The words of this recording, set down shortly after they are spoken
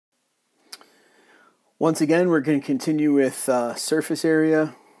Once again, we're going to continue with surface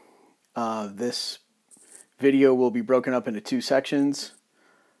area. This video will be broken up into two sections.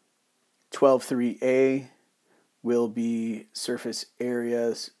 12.3a will be surface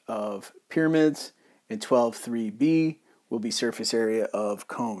areas of pyramids, and 12.3b will be surface area of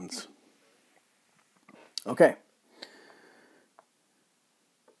cones. Okay.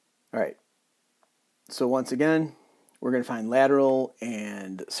 All right. So once again, we're going to find lateral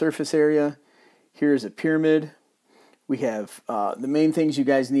and surface area. Here's a pyramid. We have the main things you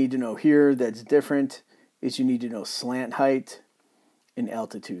guys need to know here that's different is you need to know slant height and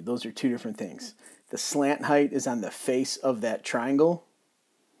altitude. Those are two different things. The slant height is on the face of that triangle,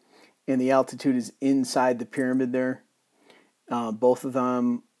 and the altitude is inside the pyramid there. Both of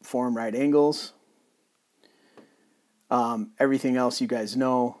them form right angles. Everything else you guys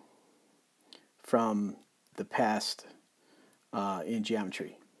know from the past in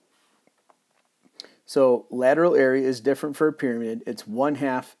geometry. So lateral area is different for a pyramid. It's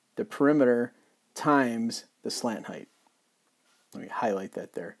 1/2 the perimeter times the slant height. Let me highlight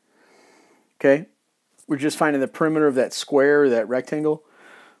that there. Okay, we're just finding the perimeter of that square or that rectangle,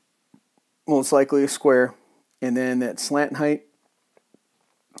 most likely a square, and then that slant height,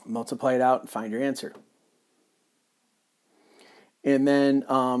 multiply it out and find your answer. And then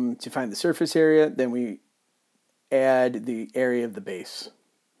to find the surface area, then we add the area of the base,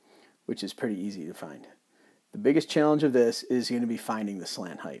 which is pretty easy to find. The biggest challenge of this is going to be finding the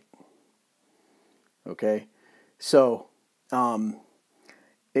slant height. Okay, so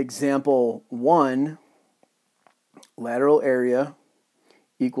example 1, lateral area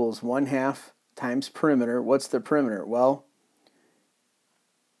equals 1/2 times perimeter. What's the perimeter? Well,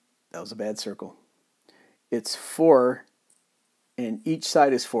 that was a bad circle. It's 4, and each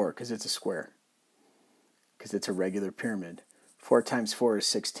side is 4 because it's a square, because it's a regular pyramid. 4 times 4 is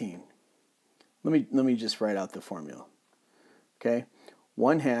 16. Let me just write out the formula. Okay,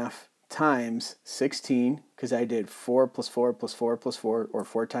 1/2 times 16, because I did 4 plus 4 plus 4 plus 4, or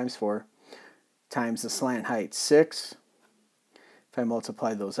 4 times 4, times the slant height, 6. If I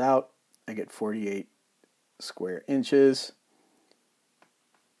multiply those out, I get 48 square inches,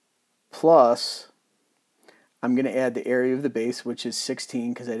 plus I'm going to add the area of the base, which is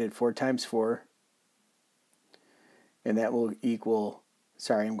 16, because I did 4 times 4, and that will equal,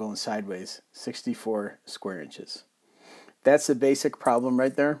 sorry, I'm going sideways, 64 square inches. That's the basic problem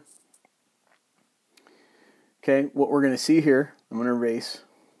right there. Okay, what we're going to see here, I'm going to erase,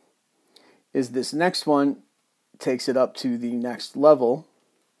 is this next one takes it up to the next level,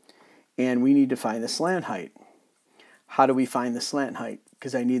 and we need to find the slant height. How do we find the slant height?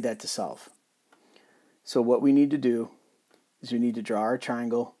 Because I need that to solve. So what we need to do is we need to draw our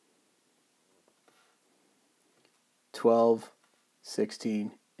triangle, 12,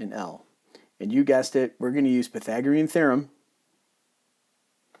 16, and L. And you guessed it, we're going to use Pythagorean theorem.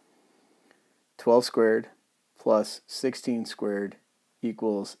 12 squared plus 16 squared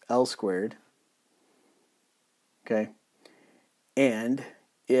equals L squared. Okay, and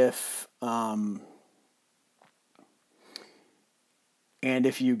if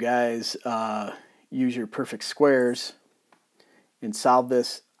you guys use your perfect squares and solve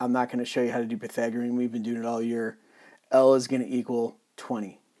this, I'm not going to show you how to do Pythagorean. We've been doing it all year. L is going to equal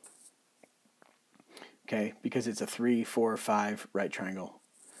 20. Okay, because it's a 3, 4, 5 right triangle.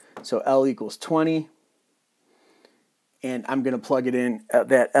 So L equals 20. And I'm going to plug it in,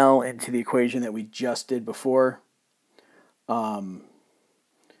 that L, into the equation that we just did before.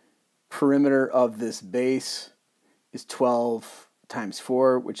 Perimeter of this base is 12 times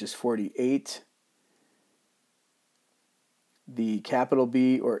 4, which is 48. The capital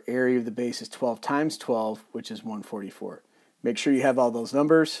B, or area of the base, is 12 times 12, which is 144. Make sure you have all those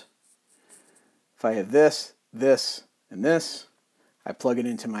numbers. If I have this, this, and this, I plug it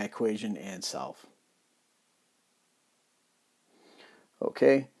into my equation and solve.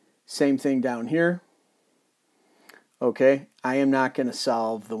 Okay, same thing down here. Okay, I am not going to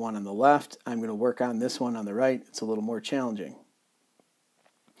solve the one on the left. I'm going to work on this one on the right. It's a little more challenging.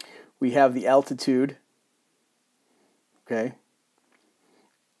 We have the altitude, okay,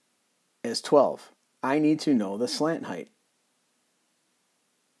 as 12. I need to know the slant height.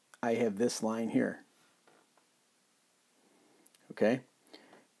 I have this line here. Okay,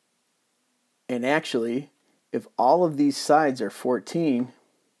 and actually, if all of these sides are 14,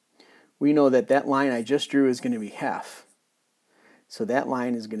 we know that that line I just drew is going to be half. So that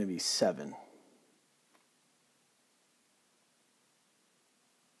line is going to be 7.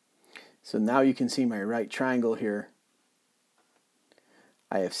 So now you can see my right triangle here.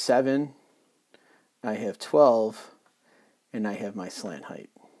 I have 7, I have 12, and I have my slant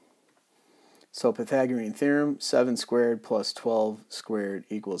height. So Pythagorean theorem, 7 squared plus 12 squared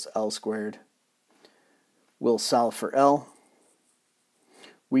equals L squared. We'll solve for L.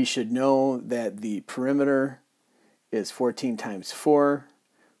 We should know that the perimeter is 14 times 4,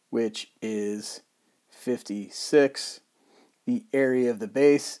 which is 56. The area of the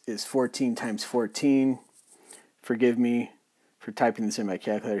base is 14 times 14. Forgive me for typing this in my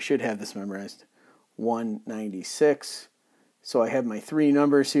calculator. I should have this memorized. 196. So I have my three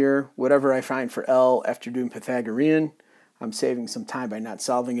numbers here. Whatever I find for L after doing Pythagorean, I'm saving some time by not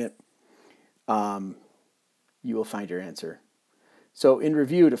solving it. You will find your answer. So in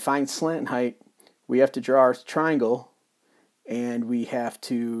review, to find slant height, we have to draw our triangle, and we have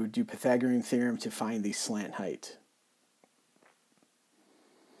to do Pythagorean theorem to find the slant height.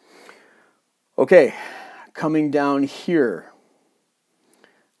 Okay, coming down here,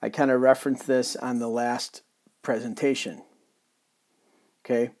 I kind of referenced this on the last presentation.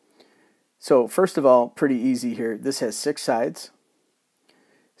 Okay, so first of all, pretty easy here. This has 6 sides.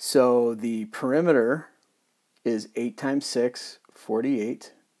 So the perimeter is 8 times 6,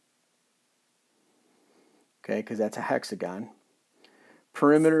 48. Okay, because that's a hexagon.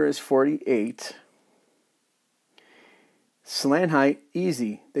 Perimeter is 48. Slant height,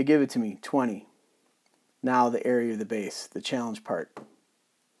 easy. They give it to me, 20. Now the area of the base, the challenge part,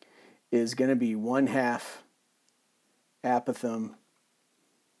 is going to be 1/2 apothem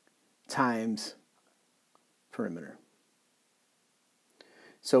times perimeter.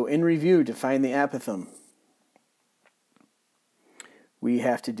 So in review, to find the apothem, we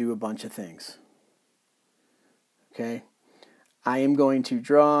have to do a bunch of things. Okay, I am going to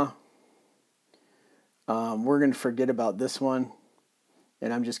draw, we're going to forget about this one,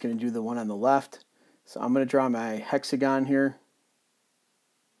 and I'm just going to do the one on the left. So I'm going to draw my hexagon here.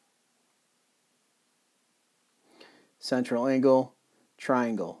 Central angle,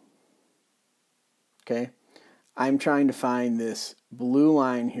 triangle. Okay, I'm trying to find this blue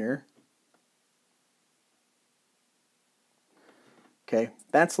line here. Okay,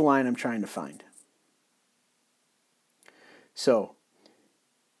 that's the line I'm trying to find. So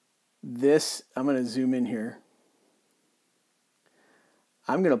this, I'm going to zoom in here.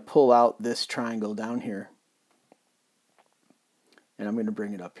 I'm going to pull out this triangle down here, and I'm going to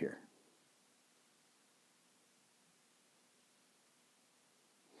bring it up here.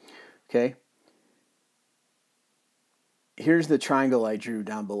 Okay, here's the triangle I drew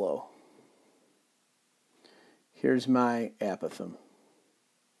down below. Here's my apothem.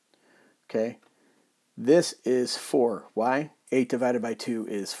 Okay, this is 4. Why? 8 divided by 2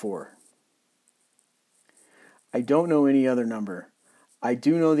 is 4. I don't know any other number. I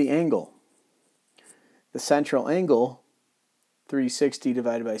do know the angle. The central angle, 360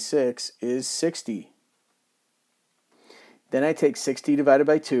 divided by 6, is 60. Then I take 60 divided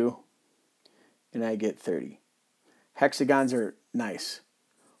by 2, and I get 30. Hexagons are nice.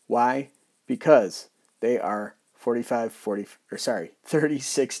 Why? Because they are 30,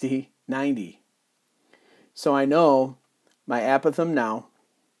 60, 90. So I know my apothem now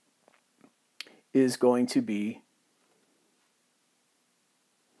is going to be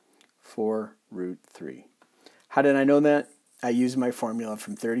 4√3. How did I know that? I used my formula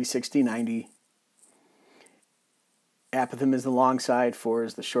from 30, 60, 90. Apothem is the long side, 4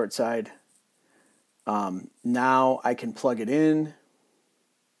 is the short side. Now I can plug it in.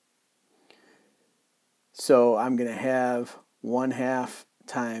 So I'm going to have 1/2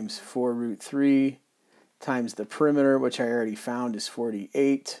 times 4√3 times the perimeter, which I already found is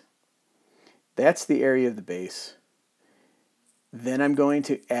 48. That's the area of the base. Then I'm going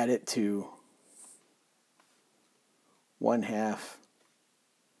to add it to 1/2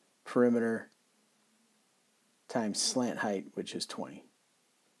 perimeter times slant height, which is 20.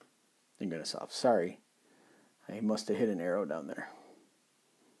 I'm going to solve. Sorry, I must have hit an arrow down there.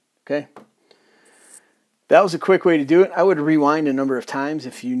 Okay. That was a quick way to do it. I would rewind a number of times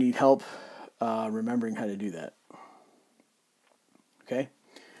if you need help remembering how to do that. Okay.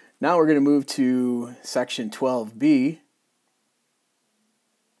 Now we're going to move to section 12B.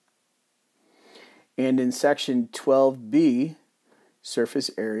 And in section 12B, surface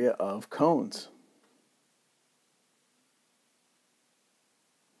area of cones.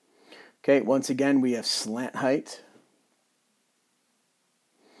 Okay, once again, we have slant height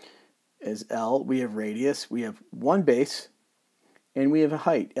as L. We have radius. We have one base. And we have a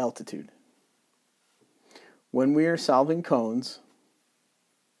height, altitude. When we are solving cones,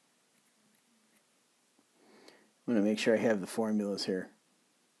 I'm going to make sure I have the formulas here.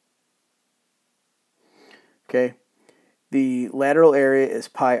 Okay, the lateral area is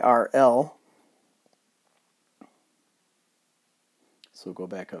pi RL. So we'll go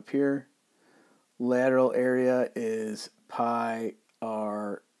back up here. lateral area is pi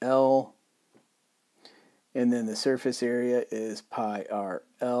RL, and then the surface area is pi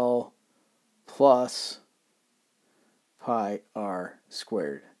RL plus pi R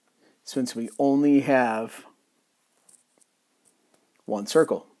squared, since we only have one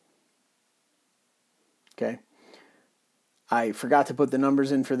circle. Okay, I forgot to put the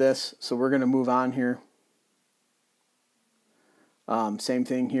numbers in for this, so we're going to move on here. Same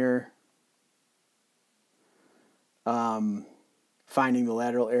thing here. Finding the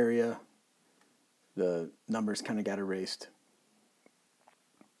lateral area, the numbers kind of got erased.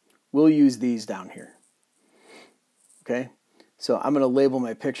 We'll use these down here. Okay, so I'm going to label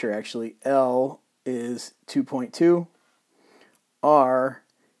my picture actually. L is 2.2, R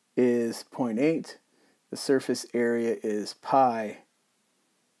is 0.8, the surface area is pi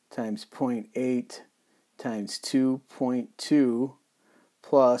times 0.8 times 2.2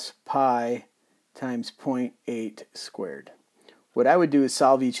 plus pi times 0.8 squared. What I would do is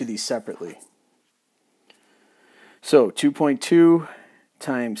solve each of these separately. So 2.2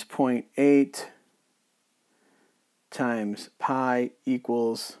 times 0.8 times pi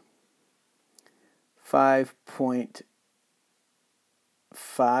equals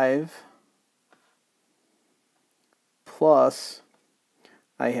 5.5 plus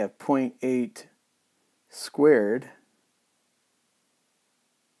I have 0.8 squared,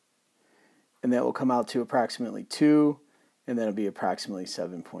 and that will come out to approximately 2, and that'll be approximately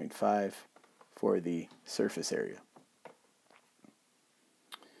 7.5 for the surface area.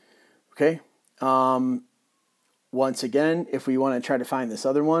 Okay. Once again, if we want to try to find this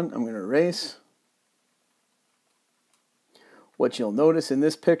other one, I'm going to erase. What you'll notice in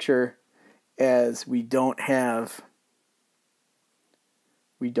this picture is we don't have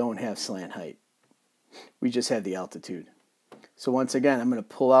slant height. We just have the altitude. So once again, I'm going to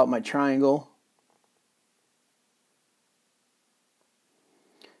pull out my triangle,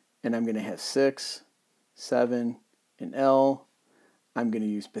 and I'm going to have 6, 7, and L. I'm going to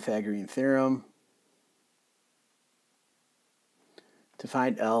use Pythagorean theorem to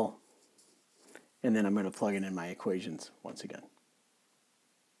find L, and then I'm going to plug it in my equations once again.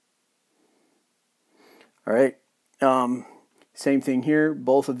 All right, same thing here.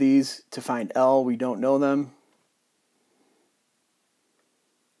 Both of these to find L, we don't know them.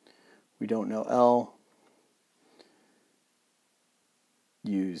 We don't know L.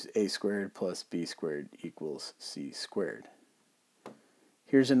 Use a squared plus b squared equals c squared.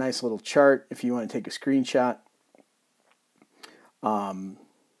 Here's a nice little chart if you want to take a screenshot.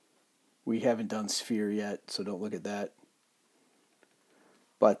 We haven't done sphere yet, so don't look at that.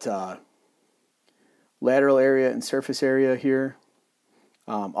 But lateral area and surface area here,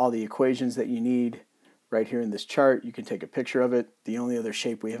 all the equations that you need right here in this chart. You can take a picture of it. The only other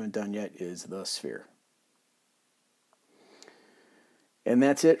shape we haven't done yet is the sphere. And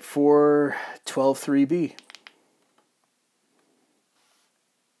that's it for 12.3b.